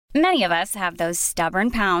Many of us have those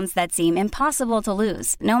stubborn pounds that seem impossible to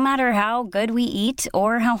lose, no matter how good we eat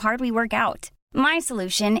or how hard we work out. My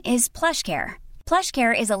solution is PlushCare.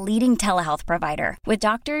 PlushCare is a leading telehealth provider with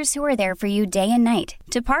doctors who are there for you day and night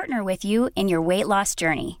to partner with you in your weight loss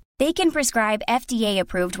journey. They can prescribe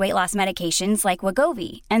FDA-approved weight loss medications like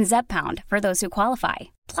Wegovy and Zepbound for those who qualify.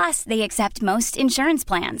 Plus, they accept most insurance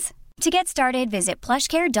plans. To get started, visit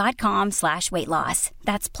plushcare.com/weightloss.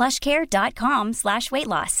 That's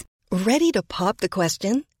plushcare.com/weightloss. Ready to pop the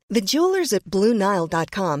question? The jewelers at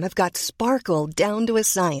BlueNile.com have got sparkle down to a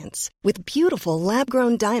science with beautiful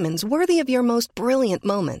lab-grown diamonds worthy of your most brilliant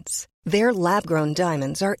moments. Their lab-grown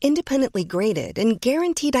diamonds are independently graded and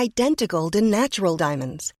guaranteed identical to natural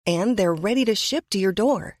diamonds. And they're ready to ship to your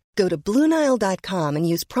door. Go to BlueNile.com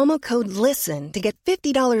and use promo code LISTEN to get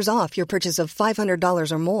 $50 off your purchase of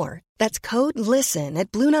 $500 or more. That's code LISTEN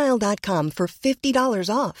at BlueNile.com for $50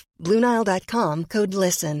 off. BlueNile.com, code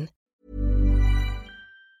LISTEN.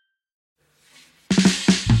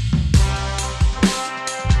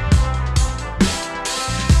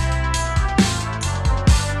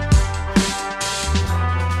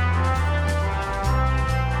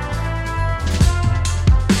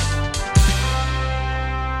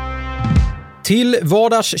 Till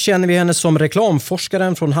vardags känner vi henne som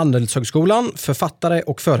reklamforskaren från Handelshögskolan, författare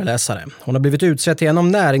och föreläsare. Hon har blivit utsedd till en av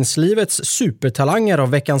näringslivets supertalanger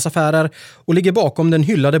av Veckans Affärer och ligger bakom den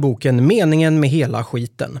hyllade boken Meningen med hela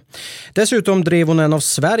skiten. Dessutom drev hon en av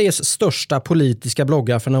Sveriges största politiska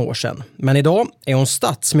bloggar för några år sedan. Men idag är hon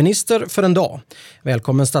statsminister för en dag.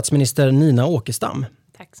 Välkommen statsminister Nina Åkestam.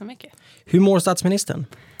 Tack så mycket. Hur mår statsministern?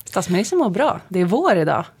 Statsministern mår bra. Det är vår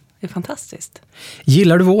idag. Det är fantastiskt.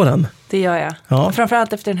 Gillar du våren? Det gör jag. Ja.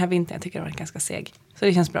 Framförallt efter den här vintern. Jag tycker det var ganska seg. Så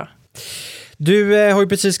det känns bra. Du har ju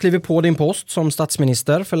precis skrivit på din post som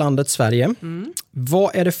statsminister för landet Sverige.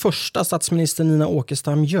 Vad är det första statsminister Nina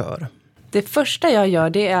Åkestam gör? Det första jag gör,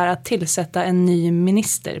 det är att tillsätta en ny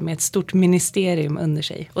minister med ett stort ministerium under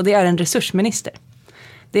sig. Och det är en resursminister.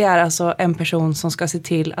 Det är alltså en person som ska se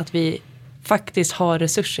till att vi faktiskt har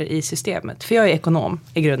resurser i systemet. För jag är ekonom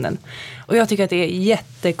i grunden. Och jag tycker att det är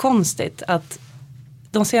jättekonstigt att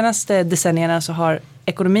de senaste decennierna så har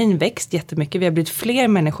ekonomin växt jättemycket. Vi har blivit fler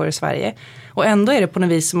människor i Sverige. Och ändå är det på något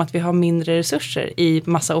vis som att vi har mindre resurser i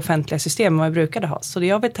massa offentliga system än vad vi brukade ha. Så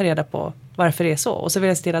jag vill ta reda på varför det är så. Och så vill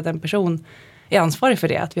jag se till att en person är ansvarig för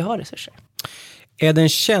det, att vi har resurser. Är det en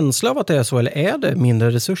känsla av att det är så eller är det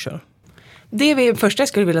mindre resurser? Det är det första jag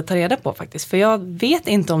skulle vilja ta reda på faktiskt. För jag vet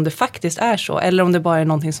inte om det faktiskt är så. Eller om det bara är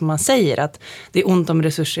någonting som man säger. Att det är ont om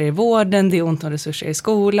resurser i vården. Det är ont om resurser i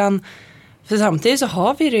skolan. För samtidigt så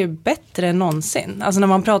har vi det ju bättre än någonsin. Alltså när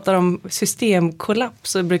man pratar om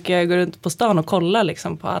systemkollaps så brukar jag gå runt på stan och kolla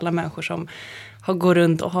liksom på alla människor som går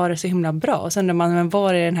runt och har det så himla bra. Och sen undrar man, men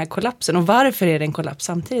var är den här kollapsen? Och varför är det en kollaps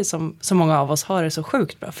samtidigt som så många av oss har det så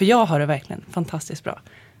sjukt bra? För jag har det verkligen fantastiskt bra.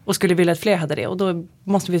 Och skulle vilja att fler hade det. Och då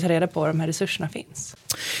måste vi ta reda på var de här resurserna finns.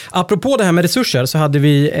 Apropå det här med resurser så hade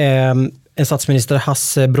vi en statsminister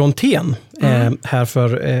Hasse Brontén här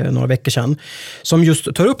för några veckor sedan. Som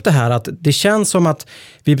just tar upp det här att det känns som att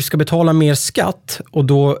vi ska betala mer skatt. Och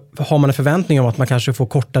då har man en förväntning om att man kanske får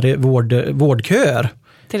kortare vårdköer.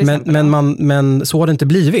 Men så har det inte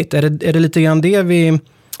blivit. Är det lite grann det vi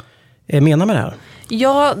menar med det här?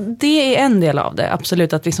 Ja, det är en del av det.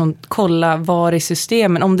 Absolut, att liksom kolla var i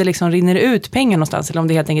systemen, om det liksom rinner ut pengar någonstans eller om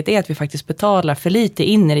det helt enkelt är att vi faktiskt betalar för lite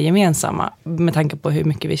in i det gemensamma med tanke på hur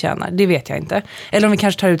mycket vi tjänar. Det vet jag inte. Eller om vi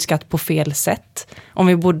kanske tar ut skatt på fel sätt. Om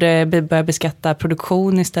vi borde börja beskatta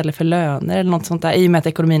produktion istället för löner eller något sånt där. I och med att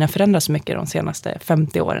ekonomin har förändrats så mycket de senaste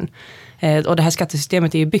 50 åren. Och det här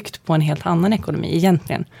skattesystemet är ju byggt på en helt annan ekonomi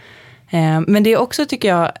egentligen. Men det är också, tycker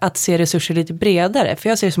jag, att se resurser lite bredare. För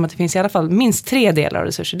jag ser det som att det finns i alla fall minst 3 delar av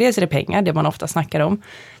resurser. Dels är det pengar, det man ofta snackar om.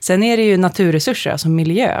 Sen är det ju naturresurser, alltså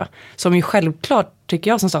miljö. Som ju självklart,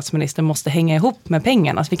 tycker jag som statsminister, måste hänga ihop med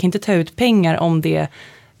pengarna. Alltså vi kan inte ta ut pengar om det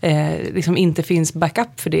liksom inte finns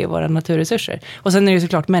backup för det i våra naturresurser. Och sen är det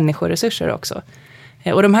såklart människoresurser också.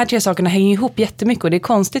 Och de här 3 sakerna hänger ihop jättemycket. Och det är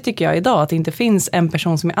konstigt, tycker jag, idag att det inte finns en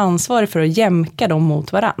person som är ansvarig för att jämka dem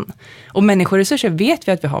mot varann. Och människoresurser vet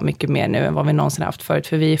vi att vi har mycket mer nu än vad vi någonsin haft förut.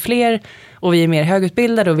 För vi är fler och vi är mer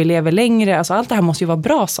högutbildade och vi lever längre. Alltså allt det här måste ju vara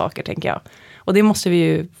bra saker, tänker jag. Och det måste vi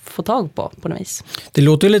ju få tag på något vis. Det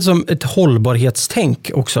låter lite som ett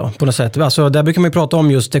hållbarhetstänk också på något sätt. Alltså, där brukar man ju prata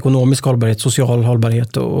om just ekonomisk hållbarhet, social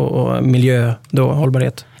hållbarhet och miljö då,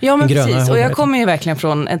 hållbarhet. Ja, men precis. Och jag kommer ju verkligen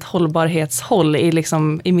från ett hållbarhetshåll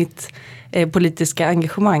i mitt politiska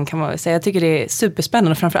engagemang, kan man väl säga. Jag tycker det är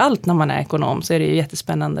superspännande. Framförallt när man är ekonom så är det ju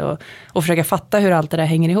jättespännande att försöka fatta hur allt det där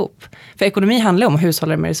hänger ihop. För ekonomi handlar om att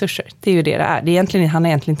hushålla med resurser. Det är ju det är. Det handlar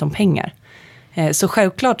egentligen inte om pengar. Så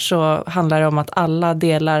självklart så handlar det om att alla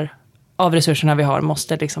delar av resurserna vi har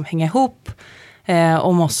måste liksom hänga ihop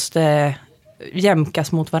och måste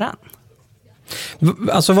jämkas mot varann.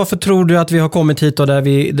 Alltså varför tror du att vi har kommit hit och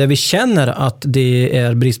där vi känner att det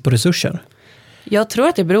är brist på resurser? Jag tror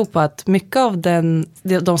att det beror på att mycket av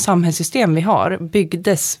de samhällssystem vi har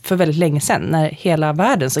byggdes för väldigt länge sedan när hela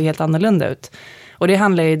världen såg helt annorlunda ut. Och det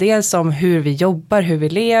handlar ju dels om hur vi jobbar, hur vi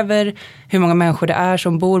lever, hur många människor det är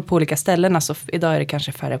som bor på olika ställen. Alltså idag är det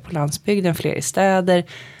kanske färre på landsbygden, fler i städer.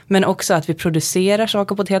 Men också att vi producerar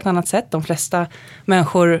saker på ett helt annat sätt. De flesta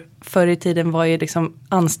människor förr i tiden var ju liksom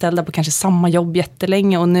anställda på kanske samma jobb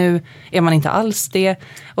jättelänge och nu är man inte alls det.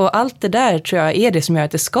 Och allt det där tror jag är det som gör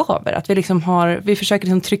att det skaver. Att vi försöker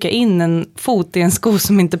liksom trycka in en fot i en sko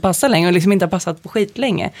som inte passar längre och liksom inte har passat på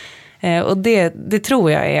skitlänge. Och det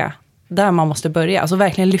tror jag är där man måste börja. Alltså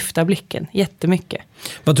verkligen lyfta blicken jättemycket.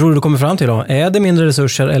 Vad tror du kommer fram till då? Är det mindre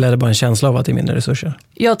resurser eller är det bara en känsla av att det är mindre resurser?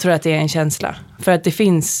 Jag tror att det är en känsla. För att det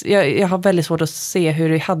finns, jag har väldigt svårt att se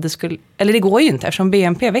hur eller det går ju inte. Eftersom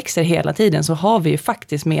BNP växer hela tiden så har vi ju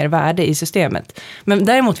faktiskt mer värde i systemet. Men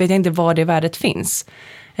däremot vet jag inte var det värdet finns.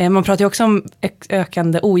 Man pratar ju också om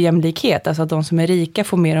ökande ojämlikhet. Alltså att de som är rika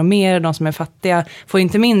får mer och mer. De som är fattiga får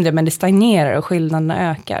inte mindre men det stagnerar och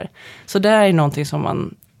skillnaderna ökar. Så det är någonting som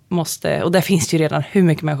man måste, och där finns det ju redan hur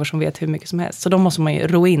mycket människor som vet hur mycket som helst. Så då måste man ju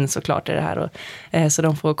ro in såklart i det här och, så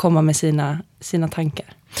de får komma med sina tankar.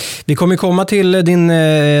 Vi kommer komma till din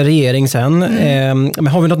regering sen. Men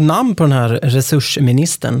har vi något namn på den här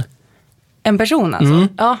resursministern? En person alltså?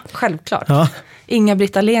 Ja, självklart. Ja.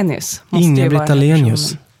 Inga-Britt Ahlenius måste Inga-Britt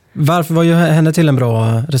Ahlenius. Varför var ju henne till en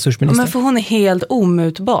bra resursminister? Men för hon är helt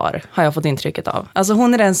omutbar, har jag fått intrycket av. Alltså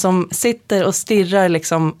hon är den som sitter och stirrar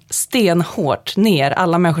liksom stenhårt ner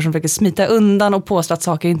alla människor som försöker smita undan och påstå att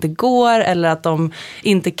saker inte går eller att de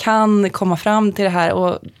inte kan komma fram till det här.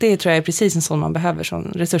 Och det tror jag är precis en sån man behöver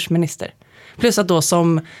som resursminister. Plus att då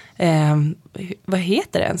som, vad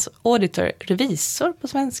heter det ens? Auditor, revisor på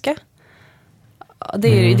svenska? Det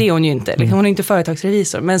är hon ju inte. Liksom, hon är inte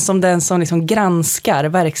företagsrevisor. Men som den som liksom granskar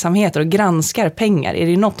verksamheter och granskar pengar. Är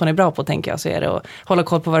det något hon är bra på, tänker jag, så är det att hålla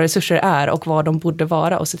koll på vad resurser är och vad de borde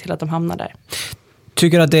vara och se till att de hamnar där.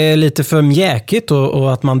 Tycker att det är lite för mjäkigt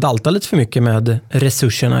och att man daltar lite för mycket med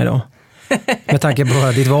resurserna idag? Med tanke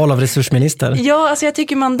på ditt val av resursminister. Ja, alltså jag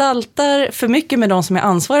tycker man daltar för mycket med de som är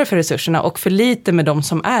ansvariga för resurserna och för lite med de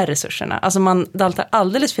som är resurserna. Alltså man daltar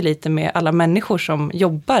alldeles för lite med alla människor som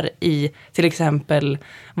jobbar i till exempel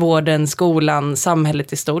vården, skolan,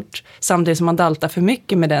 samhället i stort. Samtidigt som man daltar för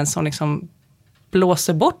mycket med den som liksom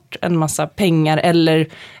blåser bort en massa pengar eller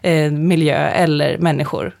miljö eller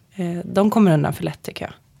människor. De kommer undan för lätt, tycker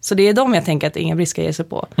jag. Så det är de jag tänker att Inga-Britt ska ge sig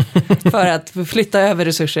på. För att flytta över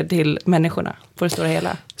resurser till människorna på det stora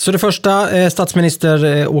hela. Så det första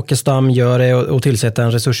statsminister Åkestam gör är att tillsätta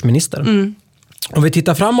en resursminister. Om vi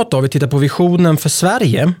tittar framåt då, vi tittar på visionen för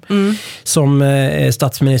Sverige som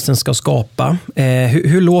statsministern ska skapa.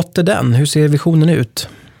 Hur låter den? Hur ser visionen ut?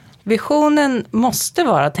 Visionen måste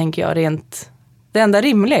vara, tänker jag, det enda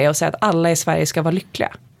rimliga är att säga att alla i Sverige ska vara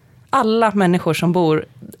lyckliga. Alla människor som bor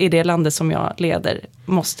i det landet som jag leder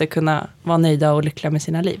måste kunna vara nöjda och lyckliga med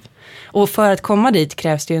sina liv. Och för att komma dit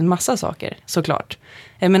krävs det ju en massa saker, såklart.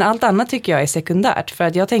 Men allt annat tycker jag är sekundärt. För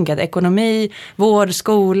att jag tänker att ekonomi, vård,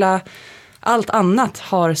 skola, allt annat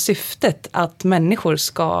har syftet att människor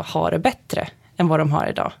ska ha det bättre än vad de har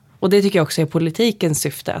idag. Och det tycker jag också är politikens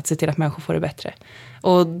syfte, att se till att människor får det bättre.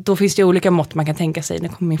 Och då finns det olika mått man kan tänka sig. Nu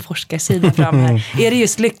kommer min forskarsida fram här. Är det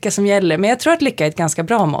just lycka som gäller? Men jag tror att lycka är ett ganska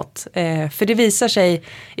bra mått. För det visar sig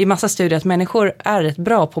i massa studier att människor är rätt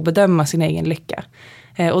bra på att bedöma sin egen lycka.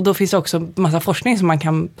 Och då finns det också massa forskning som man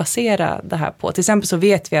kan basera det här på. Till exempel så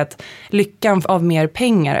vet vi att lyckan av mer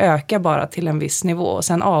pengar ökar bara till en viss nivå och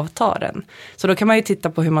sen avtar den. Så då kan man ju titta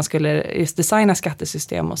på hur man skulle just designa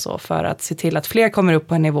skattesystem och så för att se till att fler kommer upp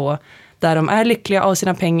på en nivå där de är lyckliga av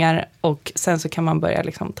sina pengar och sen så kan man börja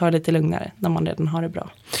liksom ta det lite lugnare när man redan har det bra.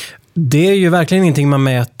 Det är ju verkligen ingenting man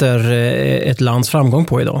mäter ett lands framgång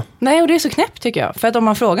på idag. Nej, och det är så knäppt tycker jag. För att om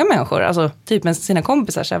man frågar människor, alltså typ med sina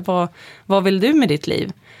kompisar, så här, vad vill du med ditt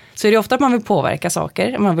liv? Så är det ofta att man vill påverka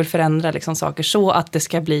saker, man vill förändra liksom saker så att det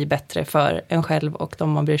ska bli bättre för en själv och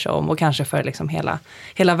de man bryr sig om och kanske för liksom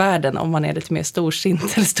hela världen om man är lite mer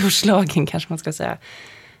storsint eller storslagen kanske man ska säga.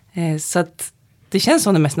 Så att det känns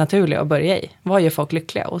som det mest naturliga att börja i. Vad gör folk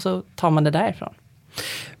lyckliga? Och så tar man det därifrån.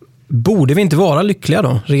 Borde vi inte vara lyckliga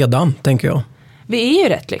då, redan, tänker jag? Vi är ju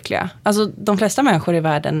rätt lyckliga. Alltså de flesta människor i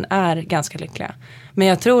världen är ganska lyckliga. Men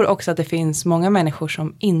jag tror också att det finns många människor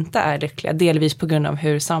som inte är lyckliga. Delvis på grund av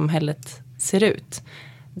hur samhället ser ut.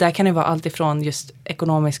 Där kan det vara allt ifrån just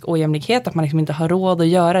ekonomisk ojämlikhet, att man liksom inte har råd att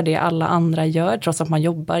göra det alla andra gör trots att man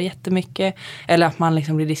jobbar jättemycket. Eller att man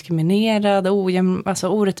liksom blir diskriminerad, alltså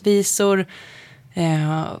orättvisor.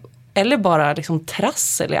 Eller bara liksom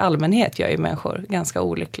trassel i allmänhet gör ju människor ganska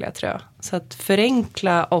olyckliga, tror jag. Så att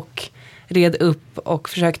förenkla och red upp och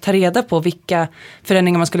försöka ta reda på vilka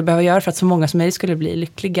förändringar man skulle behöva göra för att så många som möjligt skulle bli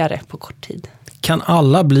lyckligare på kort tid. Kan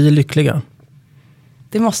alla bli lyckliga?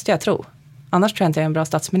 Det måste jag tro. Annars tror jag inte jag är en bra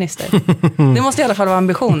statsminister. Det måste i alla fall vara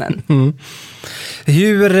ambitionen.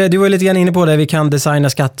 Du var lite grann inne på det, vi kan designa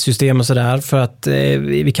skattsystem och sådär för att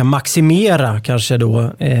vi kan maximera kanske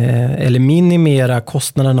då eller minimera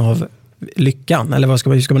kostnaden av lyckan, eller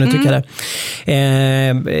hur ska man uttrycka det?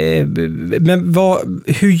 Men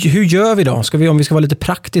hur gör vi då? Om vi ska vara lite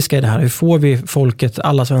praktiska i det här, hur får vi folket,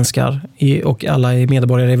 alla svenskar och alla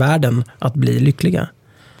medborgare i världen att bli lyckliga?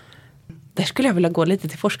 Där skulle jag vilja gå lite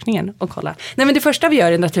till forskningen och kolla. Nej, men det första vi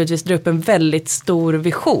gör är naturligtvis dra upp en väldigt stor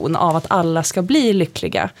vision av att alla ska bli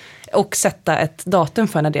lyckliga och sätta ett datum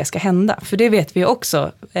för när det ska hända. För det vet vi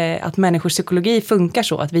också att människors psykologi funkar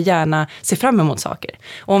så att vi gärna ser fram emot saker.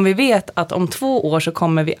 Och om vi vet att om 2 år så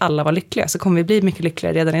kommer vi alla vara lyckliga, så kommer vi bli mycket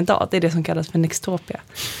lyckligare redan idag. Det är det som kallas för nextopia.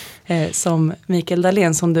 Som Mikael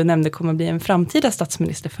Dahlén, som du nämnde, kommer bli en framtida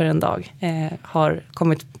statsminister för en dag, har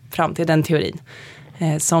kommit fram till den teorin.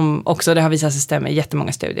 Som också, det har visat sig stämma i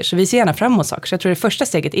jättemånga studier. Så vi ser gärna fram emot saker. Så jag tror det första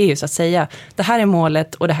steget är just att säga, det här är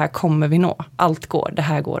målet och det här kommer vi nå. Allt går, det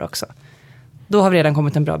här går också. Då har vi redan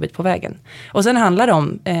kommit en bra bit på vägen. Och sen handlar det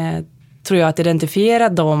om, tror jag, att identifiera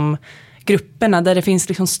de grupperna där det finns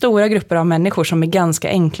liksom stora grupper av människor som med ganska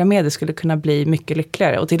enkla medel skulle kunna bli mycket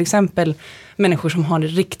lyckligare. Och till exempel människor som har det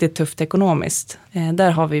riktigt tufft ekonomiskt.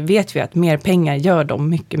 Där vet vi att mer pengar gör dem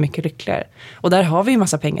mycket, mycket lyckligare. Och där har vi ju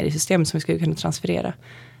massa pengar i systemet som vi skulle kunna transferera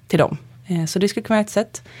till dem. Så det skulle kunna vara ett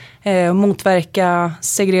sätt. Motverka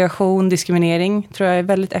segregation, diskriminering tror jag är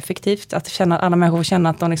väldigt effektivt. Att alla människor får känna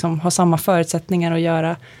att de liksom har samma förutsättningar att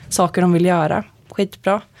göra saker de vill göra.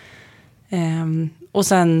 Skitbra. Och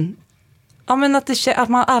sen men att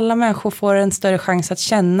alla människor får en större chans att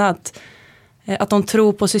känna att de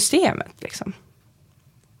tror på systemet. Liksom.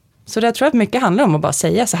 Så det tror jag att mycket handlar om att bara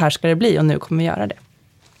säga så här ska det bli och nu kommer vi göra det.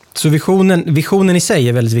 Så visionen i sig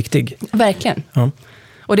är väldigt viktig? Verkligen. Ja.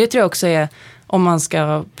 Och det tror jag också är, om man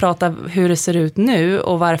ska prata hur det ser ut nu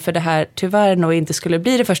och varför det här tyvärr nog inte skulle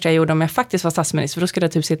bli det första jag gjorde om jag faktiskt var statsminister. För då skulle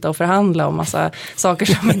jag typ sitta och förhandla om massa saker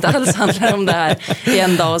som inte alls handlar om det här i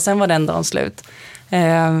en dag och sen var den dagen slut.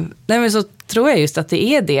 Nej, men så tror jag just att det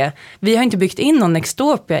är det. Vi har inte byggt in någon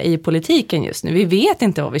nextopia i politiken just nu. Vi vet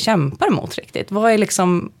inte vad vi kämpar mot riktigt. Vad är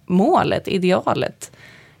liksom målet, idealet?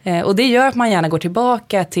 Och det gör att man gärna går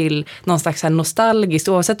tillbaka till någon slags här nostalgiskt,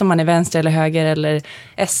 oavsett om man är vänster eller höger eller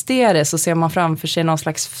SD-are, så ser man framför sig någon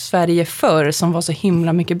slags Sverige förr som var så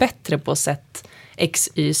himla mycket bättre på sätt X,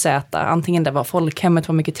 Y, Z. Antingen det var folkhemmet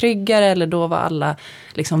var mycket tryggare eller då var alla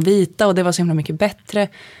liksom vita och det var så himla mycket bättre.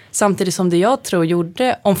 Samtidigt som det jag tror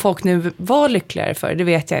gjorde, om folk nu var lyckligare för, det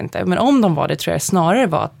vet jag inte. Men om de var det tror jag snarare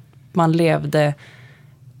var att man levde,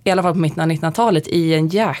 i alla fall på mitten av 1900-talet, i en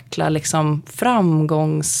jäkla liksom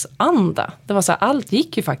framgångsanda. Det var så här, allt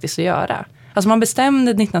gick ju faktiskt att göra. Alltså man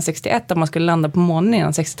bestämde 1961 att man skulle landa på månen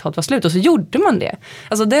innan 60-talet var slut och så gjorde man det.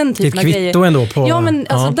 Alltså den typen av grejer. Ändå på, ja, men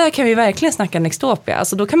alltså där kan vi verkligen snacka nextopia.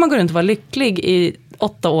 Alltså då kan man gå runt och vara lycklig i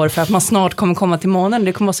 8 år för att man snart kommer komma till månen.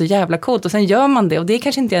 Det kommer vara så jävla coolt och sen gör man det och det är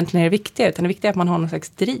kanske inte egentligen det viktiga, utan det viktiga är att man har någon slags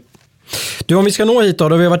driv. Du, om vi ska nå hit då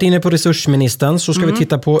vi har varit inne på resursministern, så ska vi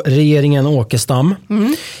titta på regeringen Åkestam.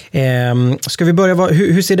 Ska vi börja,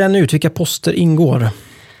 hur ser den ut? Vilka poster ingår?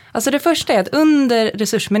 Alltså det första är att under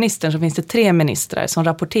resursministern så finns det 3 ministrar som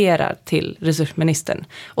rapporterar till resursministern.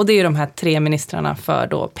 Och det är de här 3 ministrarna för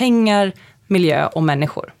då pengar, miljö och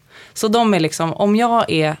människor. Så de är liksom, om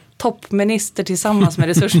jag är toppminister tillsammans med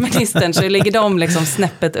resursministern så ligger de liksom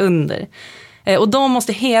snäppet under. Och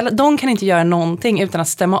de kan inte göra någonting utan att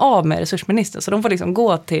stämma av med resursministern. Så de får liksom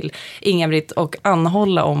gå till Inga-Britt och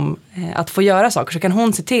anhålla om att få göra saker. Så kan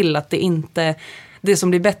hon se till att det som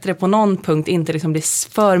blir bättre på någon punkt inte liksom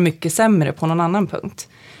blir för mycket sämre på någon annan punkt.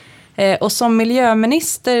 Och som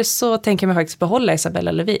miljöminister så tänker jag mig faktiskt behålla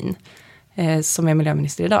Isabella Lövin som är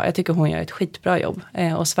miljöminister idag. Jag tycker hon gör ett skitbra jobb.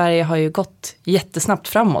 Och Sverige har ju gått jättesnabbt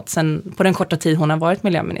framåt sen på den korta tid hon har varit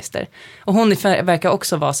miljöminister. Och hon verkar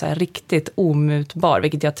också vara så här riktigt omutbar,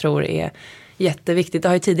 vilket jag tror är jätteviktigt. Det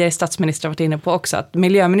har ju tidigare statsministrar varit inne på också, att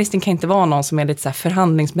miljöministern kan inte vara någon som är lite så här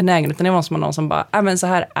förhandlingsbenägen, utan det var någon som bara, men så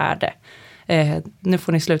här är det. Nu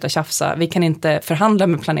får ni sluta tjafsa. Vi kan inte förhandla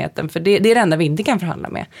med planeten, för det är det enda vi inte kan förhandla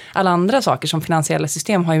med. Alla andra saker som finansiella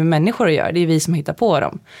system har ju med människor att göra. Det är vi som hittar på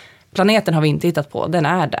dem. Planeten har vi inte hittat på, den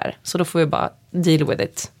är där. Så då får vi bara deal with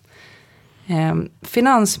it.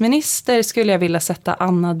 Finansminister skulle jag vilja sätta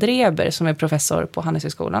Anna Dreber som är professor på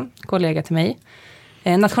Handelshögskolan, kollega till mig.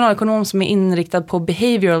 Nationalekonom som är inriktad på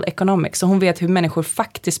behavioral economics, så hon vet hur människor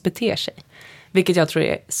faktiskt beter sig. Vilket jag tror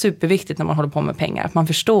är superviktigt när man håller på med pengar. Att man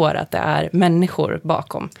förstår att det är människor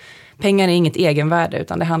bakom. Pengar är inget egenvärde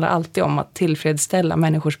utan det handlar alltid om att tillfredsställa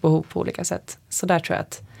människors behov på olika sätt. Så där tror jag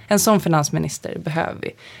att en sån finansminister behöver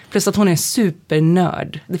vi. Plus att hon är en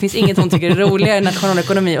supernörd. Det finns inget hon tycker är roligare än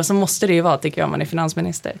nationalekonomi och så måste det ju vara, tycker jag, om man är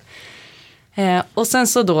finansminister. Och sen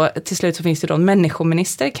så då till slut så finns det då en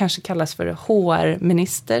människominister, kanske kallas för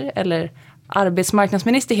HR-minister eller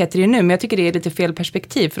arbetsmarknadsminister heter det ju nu, men jag tycker det är lite fel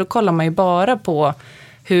perspektiv för då kollar man ju bara på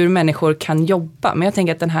hur människor kan jobba. Men jag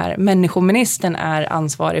tänker att den här människoministern är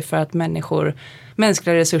ansvarig för att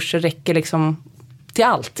mänskliga resurser räcker liksom till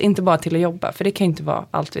allt, inte bara till att jobba, för det kan ju inte vara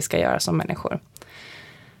allt vi ska göra som människor.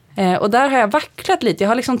 Och där har jag vacklat lite. Jag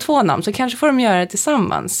har liksom 2 namn, så kanske får de göra det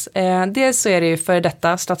tillsammans. Dels så är det ju för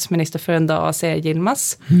detta statsminister för en dag, Azea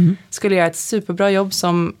Yilmaz. Skulle göra ett superbra jobb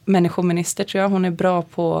som människominister, tror jag. Hon är bra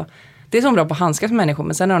på, dels är hon bra på att handskas med människor,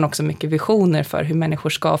 men sen har hon också mycket visioner för hur människor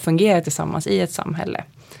ska fungera tillsammans i ett samhälle.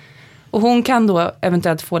 Och hon kan då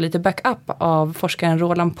eventuellt få lite backup av forskaren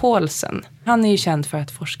Roland Paulsen. Han är ju känd för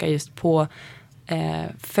att forska just på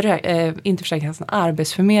inte Försäkringskassan,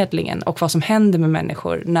 arbetsförmedlingen och vad som händer med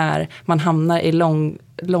människor när man hamnar i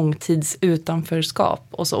långtidsutanförskap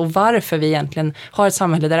och varför vi egentligen har ett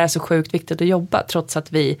samhälle där det är så sjukt viktigt att jobba trots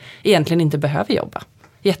att vi egentligen inte behöver jobba.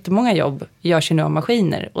 Jättemånga jobb görs ju nu av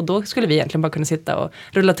maskiner och då skulle vi egentligen bara kunna sitta och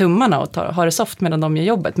rulla tummarna och ha det soft medan de gör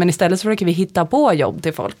jobbet, men istället så försöker vi hitta på jobb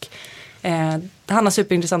till folk. Han har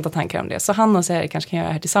superintressanta tankar om det. Så han och Sarah kanske kan göra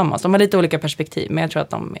det här tillsammans. De har lite olika perspektiv, men jag tror att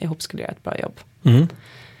de ihop skulle göra ett bra jobb.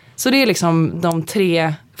 Så det är liksom de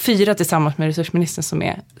 4 tillsammans med resursministern som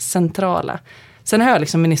är centrala. Sen har jag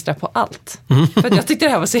liksom ministrar på allt. För att jag tyckte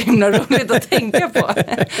det här var så himla roligt att tänka på.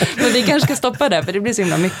 Men vi kanske ska stoppa det, för det blir så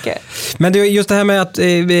himla mycket. Men det är just det här med att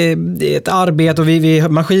ett arbete, och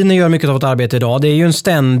maskiner gör mycket av ett arbete idag. Det är ju en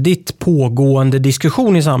ständigt pågående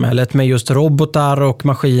diskussion i samhället med just robotar och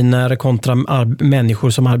maskiner kontra människor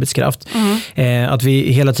som arbetskraft. Att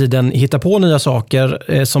vi hela tiden hittar på nya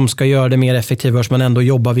saker som ska göra det mer effektivt, men ändå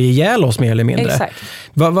jobbar vi ihjäl oss mer eller mindre. Exakt.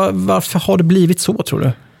 Varför har det blivit så, tror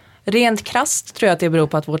du? Rent krasst tror jag att det beror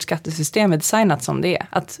på att vårt skattesystem är designat som det är.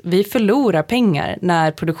 Att vi förlorar pengar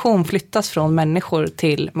när produktion flyttas från människor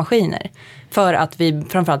till maskiner. För att vi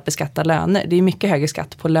framförallt beskattar löner. Det är mycket högre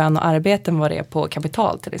skatt på lön och arbete än vad det är på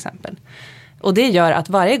kapital till exempel. Och det gör att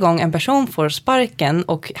varje gång en person får sparken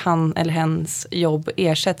och han eller hennes jobb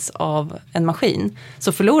ersätts av en maskin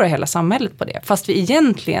så förlorar hela samhället på det. Fast vi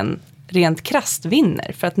egentligen rent krasst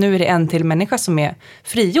vinner. För att nu är det en till människa som är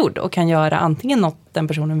frigjord och kan göra antingen något den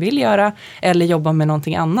personen vill göra eller jobba med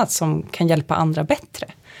någonting annat som kan hjälpa andra bättre.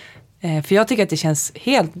 För jag tycker att det känns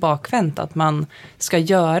helt bakvänt att man ska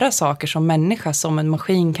göra saker som människa som en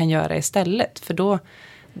maskin kan göra istället. För då...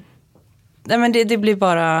 Nej, men det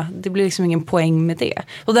blir liksom ingen poäng med det.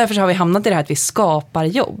 Och därför har vi hamnat i det här att vi skapar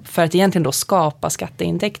jobb för att egentligen då skapa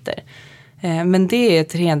skatteintäkter. Men det är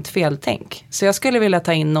ett rent feltänk. Så jag skulle vilja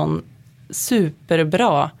ta in någon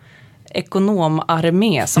superbra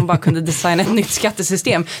ekonomarmé som bara kunde designa ett nytt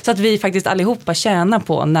skattesystem så att vi faktiskt allihopa tjänar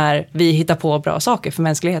på när vi hittar på bra saker för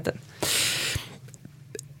mänskligheten.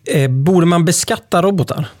 Borde man beskatta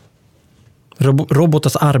robotar?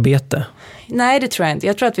 Robotars arbete? Nej, det tror jag inte.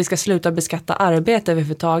 Jag tror att vi ska sluta beskatta arbete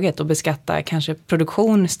överhuvudtaget och beskatta kanske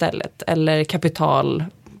produktion istället eller kapital.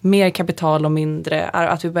 Mer kapital och mindre,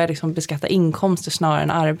 att vi börjar liksom beskatta inkomster snarare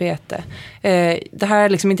än arbete. Det här är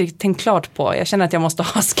liksom inte tänkt klart på. Jag känner att jag måste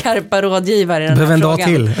ha skarpa rådgivare i den här frågan.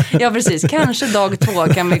 Behöver en dag till. Ja, precis. Kanske dag 2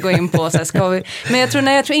 kan vi gå in på. Så här, ska vi... Men jag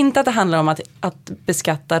tror inte att det handlar om att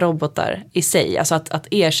beskatta robotar i sig. Alltså att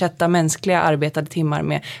ersätta mänskliga arbetade timmar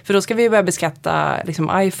med. För då ska vi börja beskatta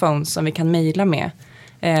liksom iPhones som vi kan mejla med.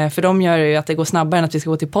 För de gör ju att det går snabbare än att vi ska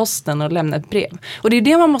gå till posten och lämna ett brev. Och det är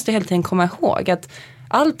det man måste hela tiden komma ihåg. Att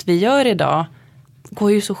allt vi gör idag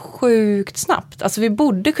går ju så sjukt snabbt. Alltså vi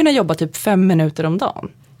borde kunna jobba typ 5 minuter om dagen,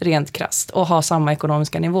 rent krasst. Och ha samma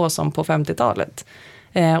ekonomiska nivå som på 50-talet.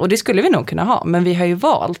 Och det skulle vi nog kunna ha. Men vi har ju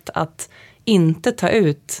valt att inte ta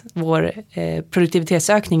ut vår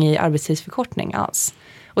produktivitetsökning i arbetstidsförkortning alls.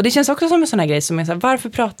 Och det känns också som en sån här grej som är så här, varför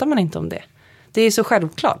pratar man inte om det? Det är så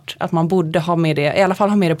självklart att man borde ha med det, i alla fall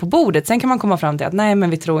ha med det på bordet. Sen kan man komma fram till att nej, men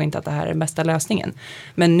vi tror inte att det här är den bästa lösningen.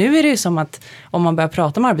 Men nu är det ju som att om man börjar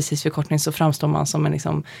prata om arbetstidsförkortning så framstår man som en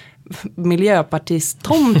liksom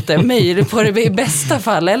miljöpartist-tomte, möjligt på det i bästa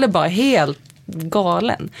fall, eller bara helt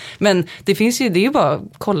galen. Men det är ju bara att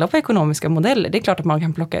kolla på ekonomiska modeller. Det är klart att man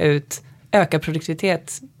kan plocka ut ökad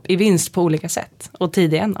produktivitet i vinst på olika sätt. Och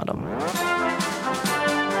tid är en av dem.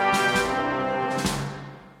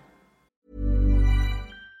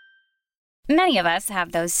 Many of us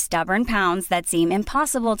have those stubborn pounds that seem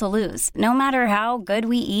impossible to lose, no matter how good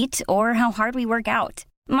we eat or how hard we work out.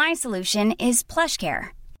 My solution is PlushCare.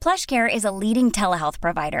 PlushCare is a leading telehealth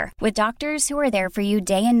provider with doctors who are there for you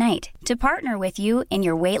day and night to partner with you in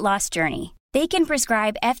your weight loss journey. They can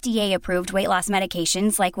prescribe FDA-approved weight loss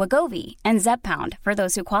medications like Wegovy and Zepbound for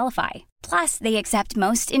those who qualify. Plus, they accept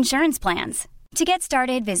most insurance plans. To get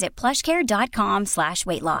started, visit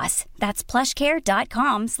plushcare.com/weightloss. That's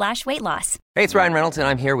plushcare.com/weightloss. Hey, it's Ryan Reynolds, and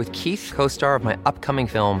I'm here with Keith, co-star of my upcoming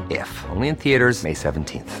film, If, only in theaters May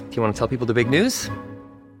 17th. Do you want to tell people the big news?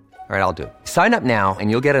 All right, I'll do it. Sign up now and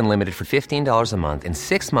you'll get unlimited for $15 a month and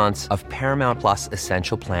 6 months of Paramount Plus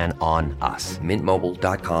Essential Plan on us.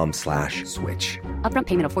 MintMobile.com/switch. Upfront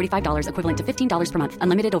payment of $45 equivalent to $15 per month.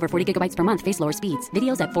 Unlimited over 40 gigabytes per month. Face lower speeds.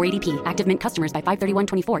 Videos at 480p. Active Mint customers by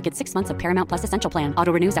 531.24 get 6 months of Paramount Plus Essential Plan.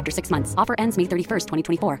 Auto renews after 6 months. Offer ends May 31st,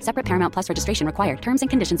 2024. Separate Paramount Plus registration required. Terms and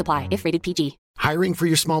conditions apply if rated PG. Hiring for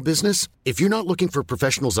your small business? If you're not looking for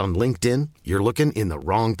professionals on LinkedIn, you're looking in the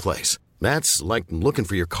wrong place. That's like looking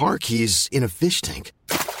for your car keys in a fish tank.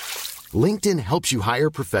 LinkedIn helps you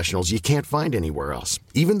hire professionals you can't find anywhere else,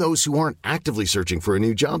 even those who aren't actively searching for a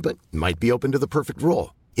new job but might be open to the perfect role.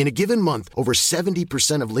 In a given month, over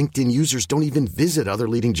 70% of LinkedIn users don't even visit other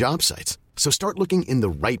leading job sites. So start looking in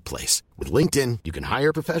the right place. With LinkedIn, you can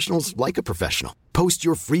hire professionals like a professional. Post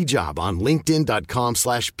your free job on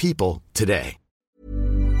linkedin.com/people today.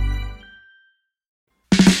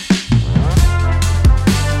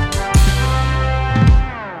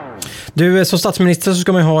 Du, som statsminister så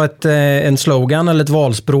ska man ju ha en slogan eller ett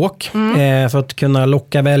valspråk för att kunna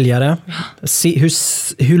locka väljare.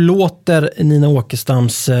 Hur låter Nina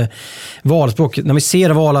Åkestams valspråk när vi ser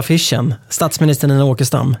valaffischen? Statsminister Nina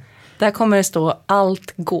Åkestam. Där kommer det stå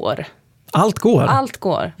allt går. Allt går? Allt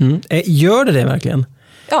går. Gör det verkligen?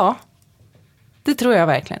 Ja, det tror jag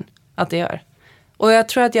verkligen att det gör. Och jag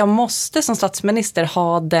tror att jag måste som statsminister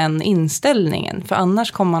ha den inställningen. För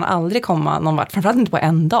annars kommer man aldrig komma någon vart. Framförallt inte på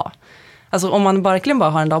en dag. Alltså om man verkligen bara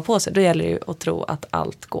har en dag på sig, då gäller det ju att tro att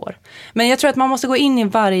allt går. Men jag tror att man måste gå in i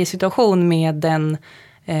varje situation med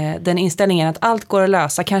den inställningen att allt går att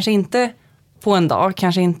lösa. Kanske inte på en dag,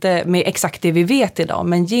 kanske inte med exakt det vi vet idag.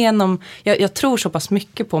 Men jag tror så pass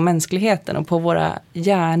mycket på mänskligheten och på våra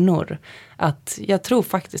hjärnor. Att jag tror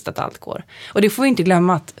faktiskt att allt går. Och det får vi inte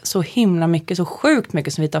glömma att så himla mycket, så sjukt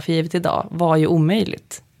mycket som vi tar för givet idag var ju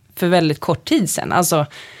omöjligt för väldigt kort tid sedan. Alltså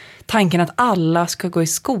tanken att alla ska gå i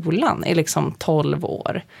skolan är liksom 12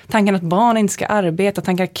 år. Tanken att barn inte ska arbeta,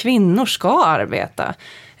 tanken att kvinnor ska arbeta.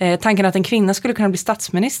 Tanken att en kvinna skulle kunna bli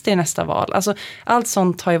statsminister i nästa val. Alltså allt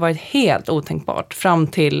sånt har ju varit helt otänkbart fram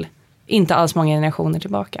till inte alls många generationer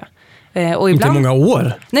tillbaka. Och ibland, inte många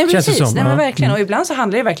år. Nej, precis. Nej, men verkligen. Och ibland så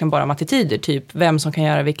handlar det verkligen bara om attityder, typ vem som kan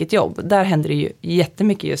göra vilket jobb. Där händer det ju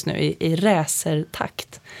jättemycket just nu i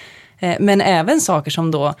racertakt. Men även saker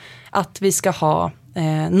som då att vi ska ha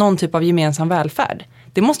någon typ av gemensam välfärd.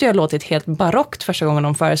 Det måste ju ha låtit helt barockt första gången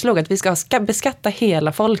de föreslog att vi ska beskatta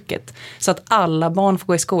hela folket så att alla barn får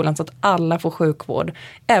gå i skolan, så att alla får sjukvård.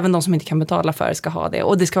 Även de som inte kan betala för det ska ha det.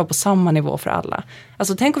 Och det ska vara på samma nivå för alla.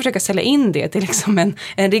 Alltså tänk att försöka sälja in det till liksom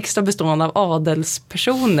en riksdag bestående av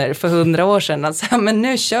adelspersoner för 100 år sedan. Alltså, men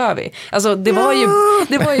nu kör vi. Alltså det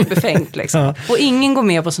var ju befängt liksom. Och ingen går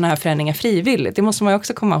med på såna här förändringar frivilligt. Det måste man ju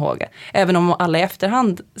också komma ihåg. Även om alla i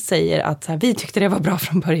efterhand säger att så här, vi tyckte det var bra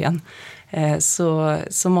från början.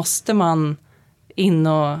 Så måste man in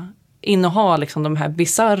och ha liksom de här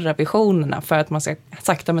bizarra visionerna för att man ska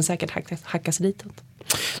sakta men säkert hacka sig ditåt.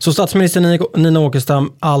 Så statsminister Nina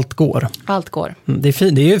Åkestam, allt går? Allt går. Det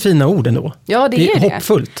är ju fina ord ändå. Ja, det är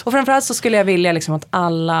hoppfullt. Och framförallt så skulle jag vilja liksom att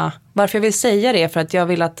alla, varför jag vill säga det är för att jag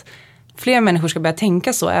vill att fler människor ska börja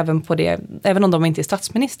tänka så även om de inte är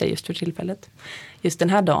statsminister just för tillfället. Just den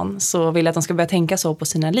här dagen så vill jag att de ska börja tänka så på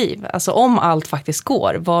sina liv. Alltså om allt faktiskt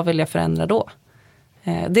går, vad vill jag förändra då?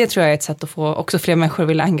 Det tror jag är ett sätt att få också fler människor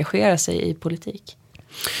vilja engagera sig i politik.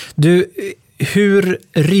 Du, hur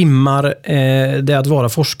rimmar det att vara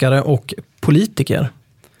forskare och politiker?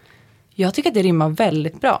 Jag tycker att det rimmar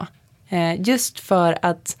väldigt bra. Just för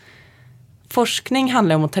att forskning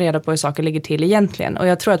handlar om att ta reda på hur saker ligger till egentligen. Och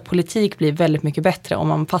jag tror att politik blir väldigt mycket bättre om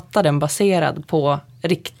man fattar den baserad på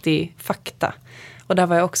riktig fakta. Och där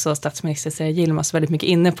var jag också statsminister Sara Yilmaz väldigt mycket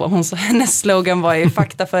inne på. Hennes slogan var ju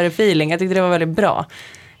fakta före feeling. Jag tyckte det var väldigt bra.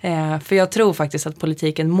 För jag tror faktiskt att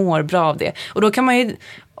politiken mår bra av det. Och då kan man ju,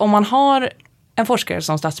 om man har en forskare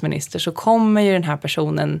som statsminister så kommer ju den här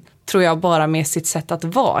personen, tror jag, bara med sitt sätt att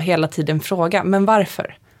vara hela tiden fråga, men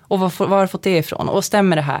varför? Och var har fått det ifrån? Och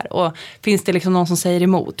stämmer det här? Och finns det liksom någon som säger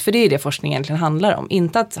emot? För det är det forskning egentligen handlar om.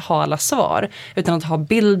 Inte att ha alla svar, utan att ha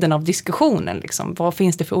bilden av diskussionen. Liksom. Vad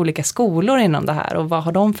finns det för olika skolor inom det här? Och vad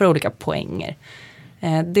har de för olika poänger?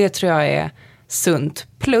 Det tror jag är sunt.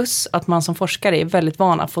 Plus att man som forskare är väldigt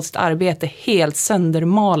van att få sitt arbete helt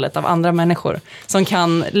söndermalet av andra människor. Som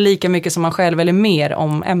kan lika mycket som man själv eller mer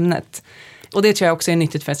om ämnet. Och det tror jag också är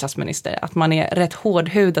nyttigt för en statsminister. Att man är rätt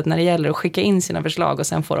hårdhudad när det gäller att skicka in sina förslag och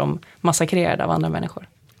sen får de massakrerade av andra människor.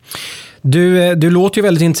 Du låter ju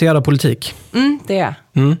väldigt intresserad av politik. Det är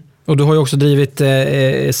Och du har ju också drivit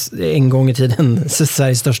en gång i tiden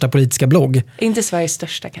Sveriges största politiska blogg. Inte Sveriges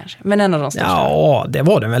största kanske, men en av de största. Ja, det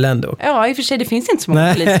var den väl ändå. Ja, i och för sig, det finns inte så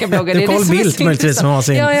många politiska bloggar. Det är Carl Bildt möjligtvis som har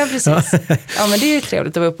sin. Ja, precis. Ja, men det är ju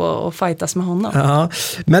trevligt att vara uppe och fightas med honom. Ja.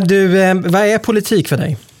 Men du, vad är politik för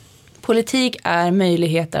dig? Politik är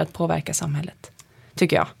möjligheter att påverka samhället,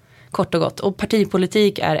 tycker jag. Kort och gott. Och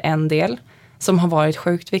partipolitik är en del som har varit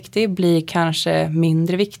sjukt viktig, blir kanske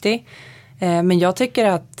mindre viktig. Men jag tycker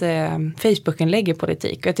att Facebooken lägger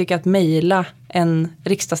politik. Och jag tycker att mejla en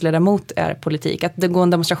riksdagsledamot är politik. Att det går en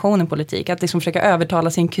demonstration är politik. Att liksom försöka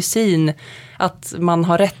övertala sin kusin att man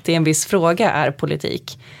har rätt i en viss fråga är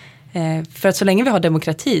politik. För att så länge vi har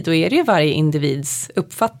demokrati, då är det ju varje individs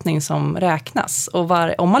uppfattning som räknas. Och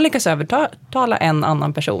om man lyckas övertala en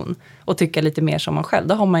annan person och tycka lite mer som man själv,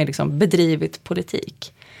 då har man ju liksom bedrivit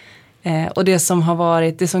politik. Och det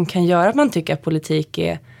som kan göra att man tycker att politik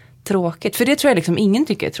är tråkigt, för det tror jag liksom ingen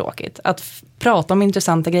tycker är tråkigt. Att prata om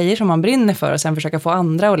intressanta grejer som man brinner för och sen försöka få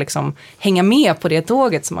andra att liksom hänga med på det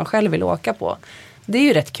tåget som man själv vill åka på. Det är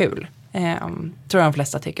ju rätt kul. Tror jag de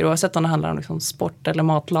flesta tycker, oavsett om det handlar om liksom sport eller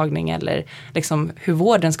matlagning eller liksom hur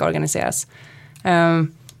vården ska organiseras.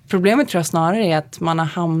 Problemet tror jag snarare är att man har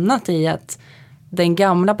hamnat i att den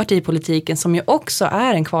gamla partipolitiken, som ju också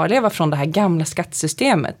är en kvarleva från det här gamla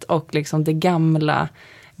skattesystemet och liksom det gamla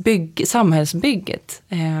samhällsbygget,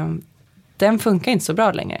 den funkar inte så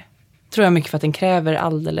bra längre. Tror jag mycket för att den kräver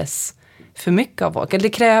alldeles för mycket av folk. Eller det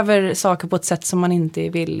kräver saker på ett sätt som man inte är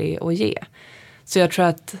villig att ge. Så jag tror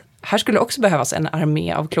att här skulle också behövas en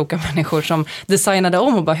armé av kloka människor som designade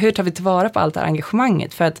om och bara, hur tar vi tillvara på allt det här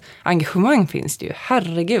engagemanget? För att engagemang finns det ju.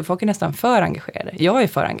 Herregud, folk är nästan för engagerade. Jag är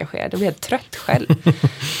för engagerad, jag blir helt trött själv.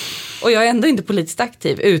 Och jag är ändå inte politiskt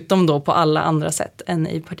aktiv, utom då på alla andra sätt än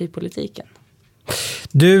i partipolitiken.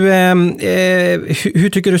 Du, hur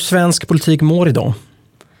tycker du svensk politik mår idag?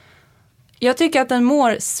 Jag tycker att den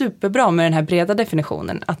mår superbra med den här breda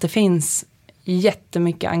definitionen. Att det finns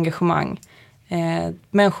jättemycket engagemang.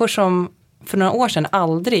 Människor som för några år sedan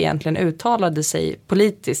aldrig egentligen uttalade sig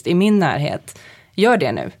politiskt i min närhet gör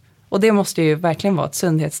det nu. Och det måste ju verkligen vara ett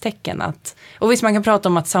sundhetstecken. Och visst, man kan prata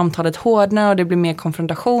om att samtalet hårdnar och det blir mer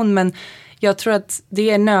konfrontation, men jag tror att det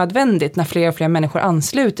är nödvändigt när fler och fler människor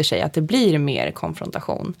ansluter sig att det blir mer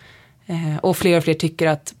konfrontation. Och fler tycker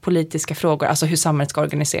att politiska frågor, alltså hur samhället ska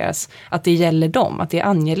organiseras, att det gäller dem, att det är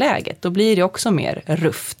angeläget. Då blir det också mer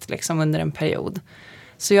ruft liksom, under en period.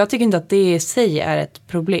 Så jag tycker inte att det i sig är ett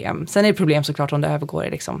problem. Sen är det problem såklart om det övergår i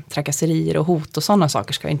liksom trakasserier och hot och sådana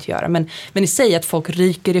saker ska jag inte göra. Men i sig att folk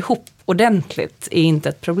ryker ihop ordentligt är inte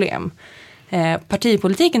ett problem.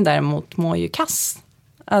 Partipolitiken däremot mår ju kass.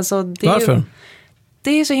 Alltså, varför?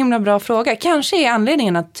 Det är så himla bra fråga. Kanske är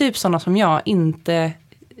anledningen att typ sådana som jag inte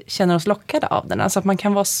känner oss lockade av den. Alltså att man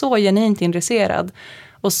kan vara så genuint intresserad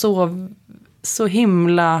och så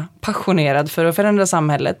himla passionerad för att förändra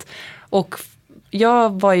samhället. Och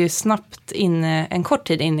jag var ju snabbt en kort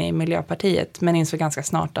tid inne i Miljöpartiet, men insåg ganska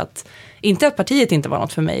snart att inte att partiet inte var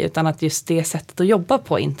något för mig, utan att just det sättet att jobba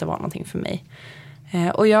på inte var någonting för mig.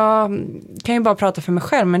 Och jag kan ju bara prata för mig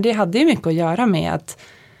själv, men det hade ju mycket att göra med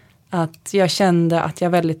att jag kände att jag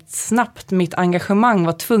väldigt snabbt, mitt engagemang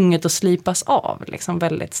var tvunget att slipas av liksom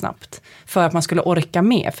väldigt snabbt för att man skulle orka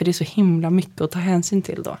med, för det är så himla mycket att ta hänsyn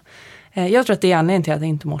till då. Jag tror att det är anledningen till att det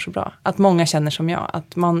inte mår så bra. Att många känner som jag,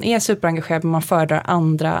 att man är superengagerad men man föredrar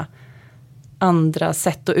andra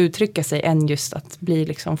sätt att uttrycka sig än just att bli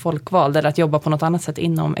liksom folkvald eller att jobba på något annat sätt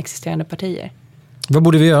inom existerande partier. Vad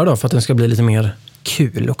borde vi göra då för att den ska bli lite mer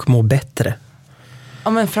kul och må bättre?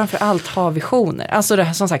 Ja, men framför allt ha visioner. Alltså det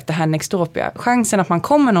här, som sagt, det här Nextopia. Chansen att man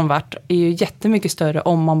kommer någon vart är ju jättemycket större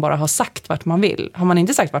om man bara har sagt vart man vill. Har man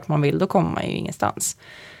inte sagt vart man vill, då kommer man ju ingenstans.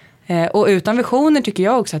 Och utan visioner tycker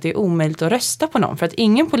jag också att det är omöjligt att rösta på någon. För att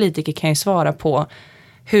ingen politiker kan ju svara på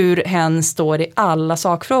hur hen står i alla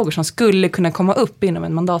sakfrågor som skulle kunna komma upp inom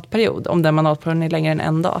en mandatperiod, om den mandatperioden är längre än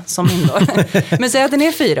en dag, som min då. Men säg att den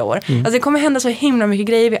är 4 år. Alltså det kommer hända så himla mycket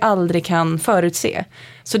grejer vi aldrig kan förutse.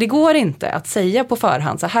 Så det går inte att säga på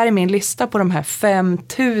förhand, så här är min lista på de här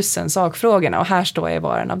 5000 sakfrågorna och här står jag i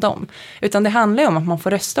var en av dem. Utan det handlar ju om att man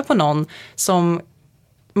får rösta på någon som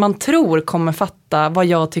man tror kommer fatta vad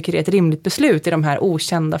jag tycker är ett rimligt beslut i de här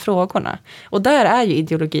okända frågorna. Och där är ju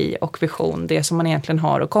ideologi och vision det som man egentligen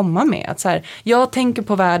har att komma med. Att så här, jag tänker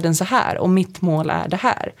på världen så här och mitt mål är det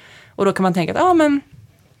här. Och då kan man tänka att men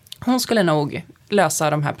hon skulle nog lösa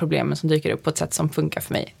de här problemen som dyker upp på ett sätt som funkar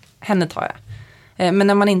för mig. Henne tar jag. Men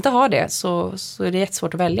när man inte har det så är det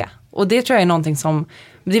jättesvårt att välja. Och det tror jag är någonting som,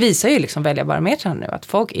 det visar ju liksom väljarbarometern nu, att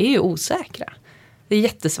folk är ju osäkra. Det är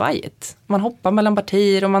jättesvajigt. Man hoppar mellan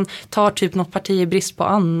partier och man tar typ något parti i brist på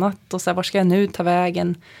annat. Och så här, var ska jag nu ta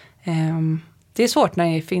vägen? Det är svårt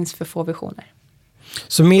när det finns för få visioner.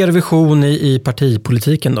 Så mer vision i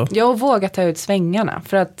partipolitiken då? Ja, och våga ta ut svängarna.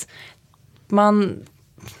 För att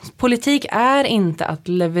politik är inte att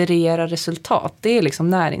leverera resultat. Det är liksom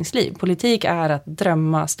näringsliv. Politik är att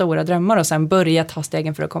drömma stora drömmar och sen börja ta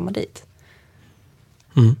stegen för att komma dit.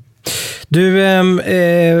 Mm.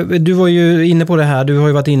 Du var ju inne på det här. Du har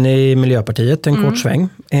ju varit inne i Miljöpartiet en kort sväng.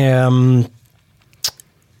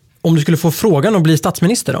 Om du skulle få frågan att bli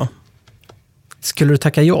statsminister då? Skulle du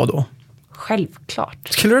tacka ja då? Självklart.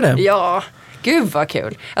 Skulle du det? Ja, gud vad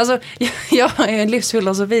kul. Alltså, jag har en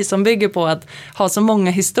livsfilosofi som bygger på att ha så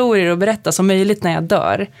många historier att berätta som möjligt när jag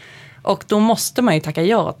dör. Och då måste man ju tacka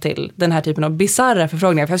ja till den här typen av bizarra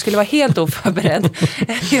förfrågningar. För jag skulle vara helt oförberedd.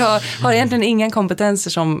 Jag har egentligen inga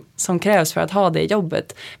kompetenser som krävs för att ha det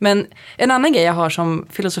jobbet. Men en annan grej jag har som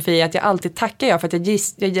filosofi är att jag alltid tackar ja för att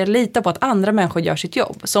jag litar på att andra människor gör sitt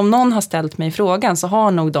jobb. Så om någon har ställt mig frågan så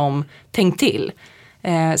har nog de tänkt till.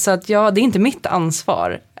 Så att det är inte mitt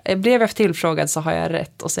ansvar. Blev jag tillfrågad så har jag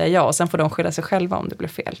rätt att säga ja. Och sen får de skylla sig själva om det blir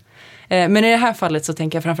fel. Men i det här fallet så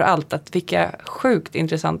tänker jag framför allt att vilka sjukt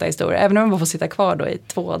intressanta historier. Även om man får sitta kvar då i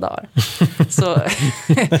 2 dagar. Så,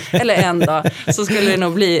 eller en dag. Så skulle det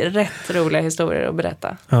nog bli rätt roliga historier att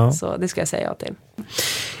berätta. Ja. Så det ska jag säga ja till.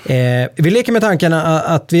 Vi leker med tanken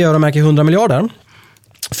att vi öronmärker 100 miljarder.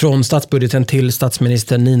 Från statsbudgeten till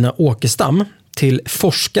statsminister Nina Åkestam. Till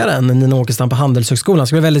forskaren Nina Åkestam på Handelshögskolan. Det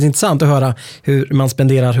ska bli väldigt intressant att höra hur man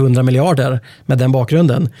spenderar 100 miljarder med den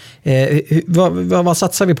bakgrunden. Vad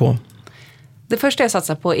satsar vi på? Det första jag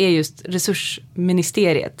satsar på är just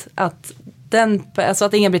resursministeriet. Att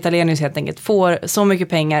Inga-Britt Ahlenius helt enkelt får så mycket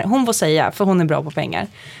pengar. Hon får säga, för hon är bra på pengar.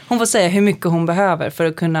 Hon får säga hur mycket hon behöver för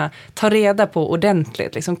att kunna ta reda på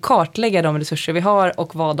ordentligt. Liksom kartlägga de resurser vi har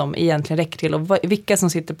och vad de egentligen räcker till. Och vilka som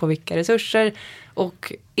sitter på vilka resurser.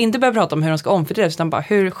 Och inte börja prata om hur de ska omfördelas utan bara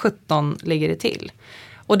hur 17 ligger det till.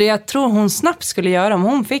 Och det jag tror hon snabbt skulle göra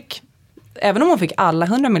även om hon fick alla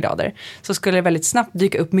 100 miljarder så skulle det väldigt snabbt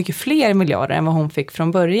dyka upp mycket fler miljarder än vad hon fick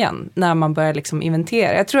från början när man börjar liksom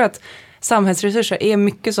inventera. Jag tror att samhällsresurser är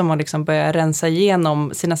mycket som att liksom börja rensa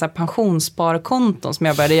igenom sina så här pensionssparkonton som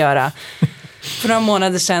jag började göra för några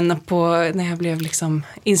månader sedan när jag blev liksom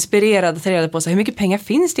inspirerad att ta reda på så hur mycket pengar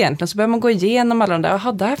finns det egentligen. Så börjar man gå igenom alla de där.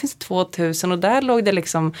 Jaha, där finns det 2000 och där låg det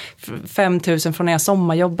liksom 5000 från när jag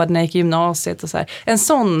sommarjobbade när jag gick i gymnasiet och så här. En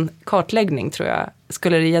sån kartläggning tror jag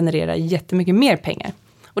skulle generera jättemycket mer pengar.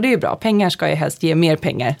 Och det är ju bra. Pengar ska ju helst ge mer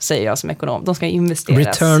pengar, säger jag som ekonom. De ska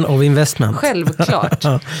investeras. Return of investment. Självklart.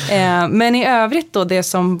 Men i övrigt då, det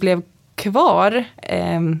som blev kvar,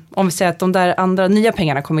 om vi säger att de där andra nya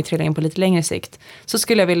pengarna kommer trilla in på lite längre sikt, så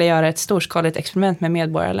skulle jag vilja göra ett storskaligt experiment med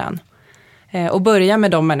medborgarlön. Och börja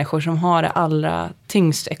med de människor som har det allra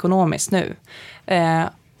tyngst ekonomiskt nu.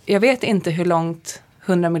 Jag vet inte hur långt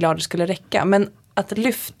 100 miljarder skulle räcka, men att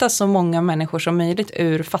lyfta så många människor som möjligt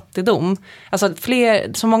ur fattigdom. Alltså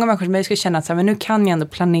att så många människor som möjligt skulle känna att så här, men nu kan jag ändå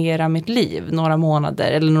planera mitt liv några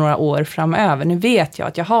månader eller några år framöver. Nu vet jag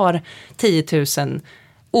att jag har 10 000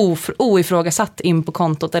 oifrågasatt in på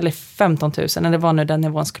kontot eller 15 000 eller vad nu den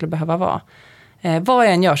nivån skulle behöva vara. Vad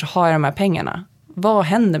jag än gör så har jag de här pengarna. Vad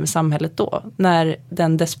händer med samhället då? När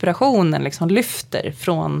den desperationen liksom lyfter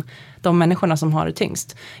från de människorna som har det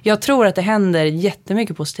tyngst. Jag tror att det händer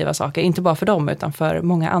jättemycket positiva saker. Inte bara för dem utan för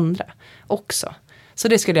många andra också. Så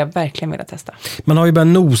det skulle jag verkligen vilja testa. Man har ju börjat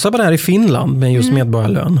nosa på det här i Finland med just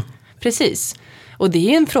medborgarlön. Precis. Och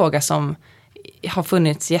det är en fråga som har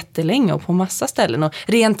funnits jättelänge och på massa ställen. Och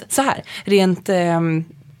rent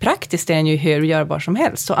praktiskt är den ju hur görbar som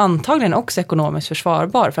helst. Så antagligen också ekonomiskt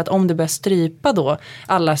försvarbar. För att om du börjar strypa då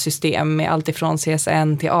alla system med allt ifrån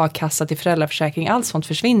CSN till a-kassa till föräldraförsäkring. Allt sånt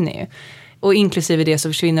försvinner ju. Och inklusive det så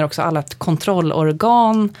försvinner också alla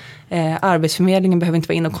kontrollorgan. Arbetsförmedlingen behöver inte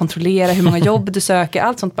vara in och kontrollera hur många jobb du söker.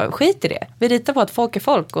 Allt sånt, bara skit i det. Vi litar på att folk är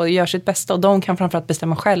folk och gör sitt bästa. Och de kan framförallt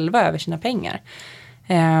bestämma själva över sina pengar.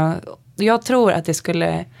 Jag tror att det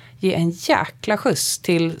skulle ge en jäkla skjuts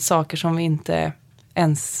till saker som vi inte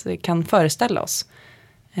ens kan föreställa oss.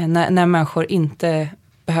 När människor inte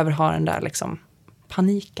behöver ha den där liksom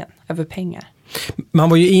paniken över pengar. Man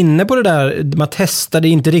var ju inne på det där, man testade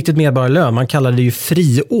inte riktigt medborgarlön, man kallade det ju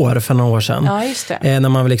friår för några år sedan. Ja, just det. När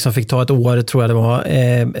man liksom fick ta ett år, tror jag det var,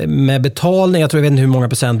 med betalning. Jag vet inte hur många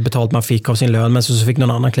procent betalt man fick av sin lön, men så fick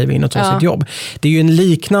någon annan kliva in och ta sitt jobb. Det är ju en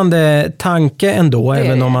liknande tanke ändå,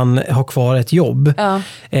 även om man har kvar ett jobb. Ja.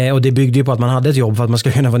 Och det byggde ju på att man hade ett jobb för att man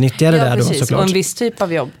ska kunna vara nyttigare där då, såklart. Och en viss typ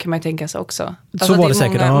av jobb kan man ju tänka sig också. Alltså, så var det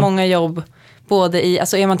säkert. Många jobb. Både i,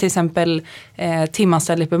 alltså är man till exempel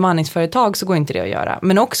timanställd i ett bemanningsföretag så går inte det att göra.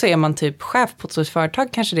 Men också är man typ chef på ett företag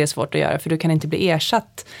kanske det är svårt att göra för du kan inte bli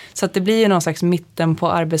ersatt. Så att det blir ju någon slags mitten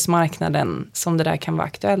på arbetsmarknaden som det där kan vara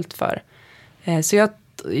aktuellt för. Så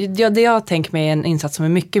det jag tänker mig är en insats som är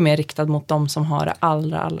mycket mer riktad mot de som har det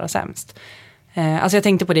allra sämst. Alltså jag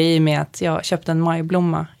tänkte på det i och med att jag köpte en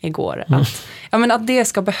majblomma igår. Att det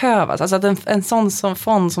ska behövas. Alltså att en sån som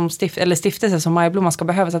fond som stiftelse som majblomma ska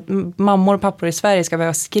behövas. Att mammor och pappor i Sverige ska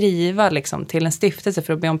behöva skriva liksom, till en stiftelse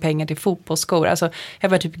för att be om pengar till fotbollsskor. Alltså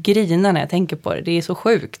jag börjar typ grina när jag tänker på det. Det är så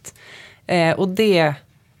sjukt. Och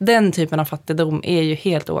den typen av fattigdom är ju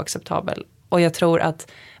helt oacceptabel. Och jag tror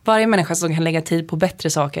att varje människa som kan lägga tid på bättre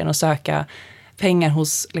saker än att söka pengar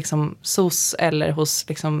hos liksom SOS eller hos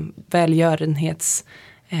liksom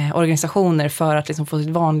välgörenhetsorganisationer för att liksom få sitt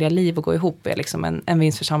vanliga liv att gå ihop är liksom en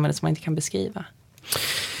vinst för samhället som man inte kan beskriva.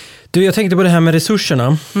 Du, jag tänkte på det här med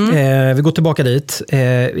resurserna. Vi går tillbaka dit.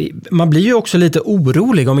 Man blir ju också lite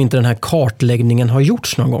orolig om inte den här kartläggningen har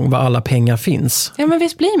gjorts någon gång, var alla pengar finns. Ja, men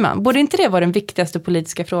visst blir man. Borde inte det vara den viktigaste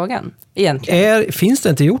politiska frågan egentligen? Finns det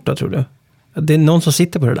inte gjort då, tror du? Det är någon som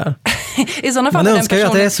sitter på det där. I sådana fall man önskar ju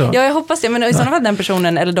att det är så. Ja, jag hoppas det. Men i sådana fall den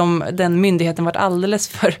personen eller den myndigheten varit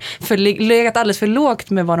legat alldeles för lågt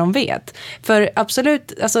med vad de vet. För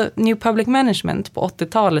absolut, alltså New Public Management på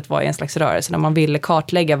 80-talet var en slags rörelse när man ville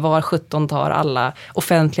kartlägga var 17 tar alla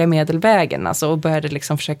offentliga medelvägen. Alltså, och började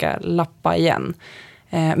liksom försöka lappa igen.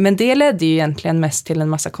 Men det ledde ju egentligen mest till en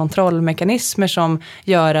massa kontrollmekanismer som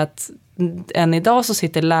gör att än idag så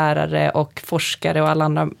sitter lärare och forskare och alla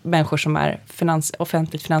andra människor som är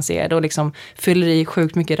offentligt finansierade och liksom fyller i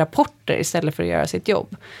sjukt mycket rapporter istället för att göra sitt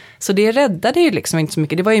jobb. Så det räddade ju liksom inte så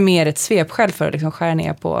mycket. Det var ju mer ett svepskäl för att liksom skära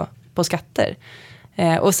ner på skatter.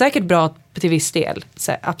 Och säkert bra till viss del,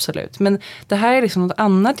 absolut. Men det här är liksom något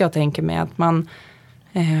annat jag tänker mig att man...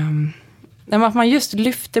 att man just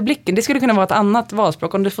lyfter blicken. Det skulle kunna vara ett annat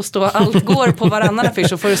valspråk. Om du får stå allt går på varannan affisch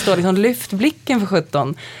så får du stå liksom lyft blicken för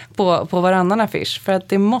 17 på varannan affisch. För att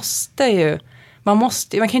det måste ju... Man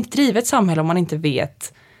kan ju inte driva ett samhälle om man inte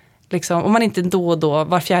vet... Liksom, om man inte då och då,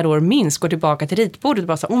 var 4 år minst, går tillbaka till ritbordet och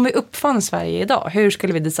bara så, om vi uppfann Sverige idag, hur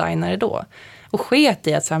skulle vi designa det då? Och sket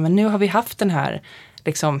i att så här, men nu har vi haft den här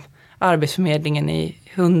liksom, arbetsförmedlingen i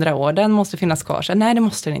 100 år, den måste finnas kvar. Så, nej, det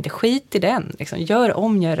måste den inte. Skit i den. Liksom,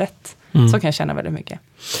 gör rätt. Så kan jag känna väldigt mycket.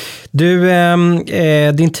 Du,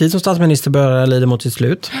 din tid som statsminister börjar lida mot sitt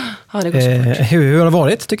slut. Ja, det går så fort. Hur har det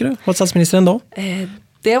varit, tycker du? Vad statsminister ändå?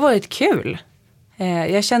 Det har varit kul.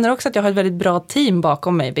 Jag känner också att jag har ett väldigt bra team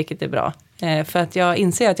bakom mig, vilket är bra. För att jag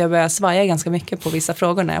inser att jag börjar svaja ganska mycket på vissa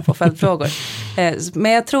frågor när jag får följdfrågor.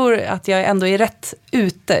 Men jag tror att jag ändå är rätt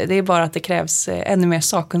ute. Det är bara att det krävs ännu mer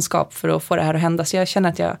sakkunskap för att få det här att hända. Så jag känner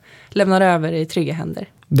att jag lämnar över i trygga händer.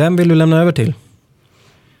 Vem vill du lämna över till?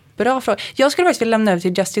 Bra fråga. Jag skulle faktiskt vilja lämna över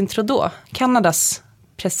till Justin Trudeau, Kanadas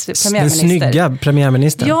premiärminister. Den snygga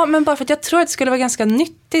premiärministern. Ja, men bara för att jag tror att det skulle vara ganska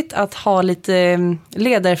nyttigt att ha lite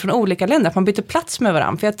ledare från olika länder. Att man byter plats med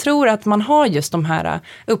varandra. För jag tror att man har just de här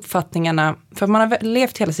uppfattningarna. För man har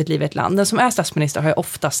levt hela sitt liv i ett land. Den som är statsminister har ju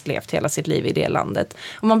oftast levt hela sitt liv i det landet.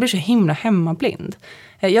 Och man blir så himla hemmablind.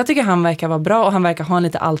 Jag tycker han verkar vara bra och han verkar ha en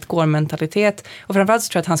lite allt går mentalitet. Och framförallt så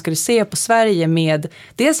tror jag att han skulle se på Sverige med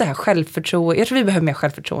dels det här självförtroende. Jag tror vi behöver mer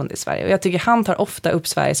självförtroende i Sverige. Och jag tycker han tar ofta upp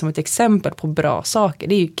Sverige som ett exempel på bra saker.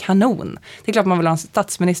 Det är ju kanon. Det är klart man vill ha en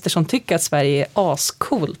statsminister som tycker att Sverige är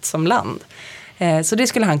ascoolt som land. Så det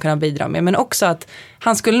skulle han kunna bidra med. Men också att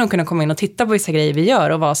han skulle nog kunna komma in och titta på vissa grejer vi gör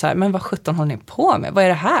och vara så här, men vad 17 håller ni på med? Vad är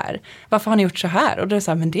det här? Varför har ni gjort så här? Och då är det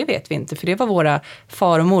så här, men det vet vi inte. För det var våra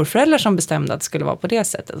far- och morföräldrar som bestämde att det skulle vara på det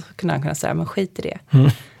sättet. Så kunde han kunna säga, men skit i det.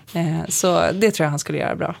 Så det tror jag han skulle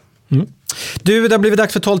göra bra. Du, det har blivit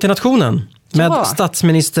dags för 12 till nationen. Med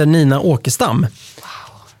statsminister Nina Åkestam. Wow.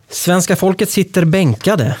 Svenska folket sitter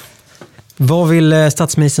bänkade. Vad vill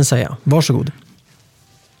statsministern säga? Varsågod.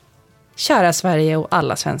 Kära Sverige och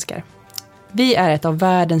alla svenskar. Vi är ett av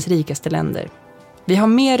världens rikaste länder. Vi har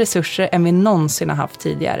mer resurser än vi någonsin har haft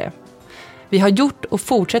tidigare. Vi har gjort och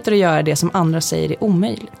fortsätter att göra det som andra säger är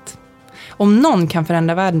omöjligt. Om någon kan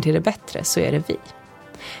förändra världen till det bättre så är det vi.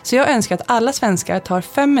 Så jag önskar att alla svenskar tar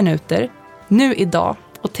 5 minuter, nu idag,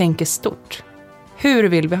 och tänker stort. Hur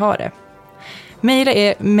vill vi ha det?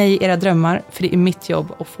 Maila mig era drömmar, för det är mitt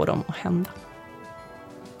jobb att få dem att hända.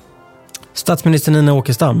 Statsminister Nina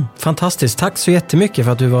Åkestam, fantastiskt. Tack så jättemycket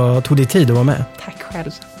för att du tog dig tid att vara med. Tack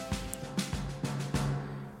själv.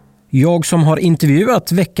 Jag som har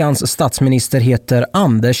intervjuat veckans statsminister heter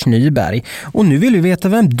Anders Nyberg och nu vill vi veta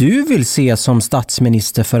vem du vill se som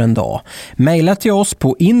statsminister för en dag. Maila till oss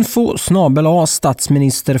på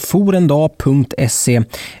info@statsministerforendag.se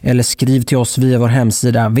eller skriv till oss via vår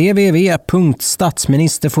hemsida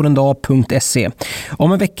www.statsministerforendag.se.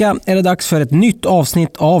 Om en vecka är det dags för ett nytt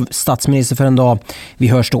avsnitt av Statsminister för en dag. Vi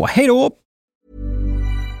hörs då. Hej då!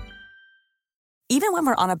 Even when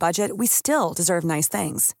we're on a budget, we still deserve nice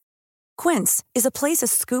things. Quince is a place to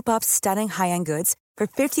scoop up stunning high-end goods for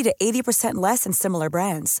 50 to 80% less than similar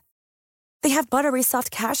brands. They have buttery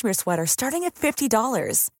soft cashmere sweaters starting at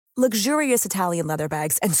 $50, luxurious Italian leather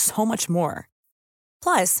bags, and so much more.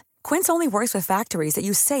 Plus, Quince only works with factories that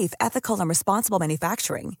use safe, ethical, and responsible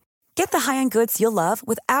manufacturing. Get the high-end goods you'll love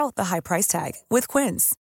without the high price tag with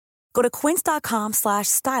Quince. Go to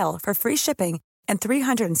quince.com/style for free shipping and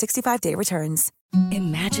 365-day returns.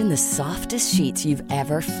 Imagine the softest sheets you've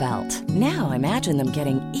ever felt. Now imagine them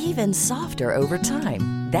getting even softer over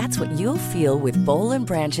time. That's what you'll feel with Boll &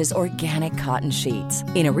 Branch's organic cotton sheets.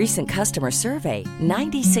 In a recent customer survey,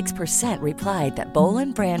 96% replied that Boll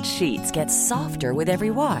 & Branch sheets get softer with every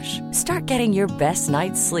wash. Start getting your best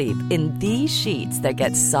night's sleep in these sheets that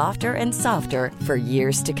get softer and softer for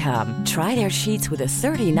years to come. Try their sheets with a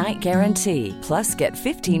 30-night guarantee. Plus, get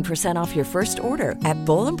 15% off your first order at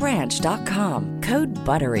bollandbranch.com. Code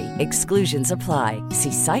BUTTERY. Exclusions apply.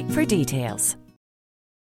 See site for details.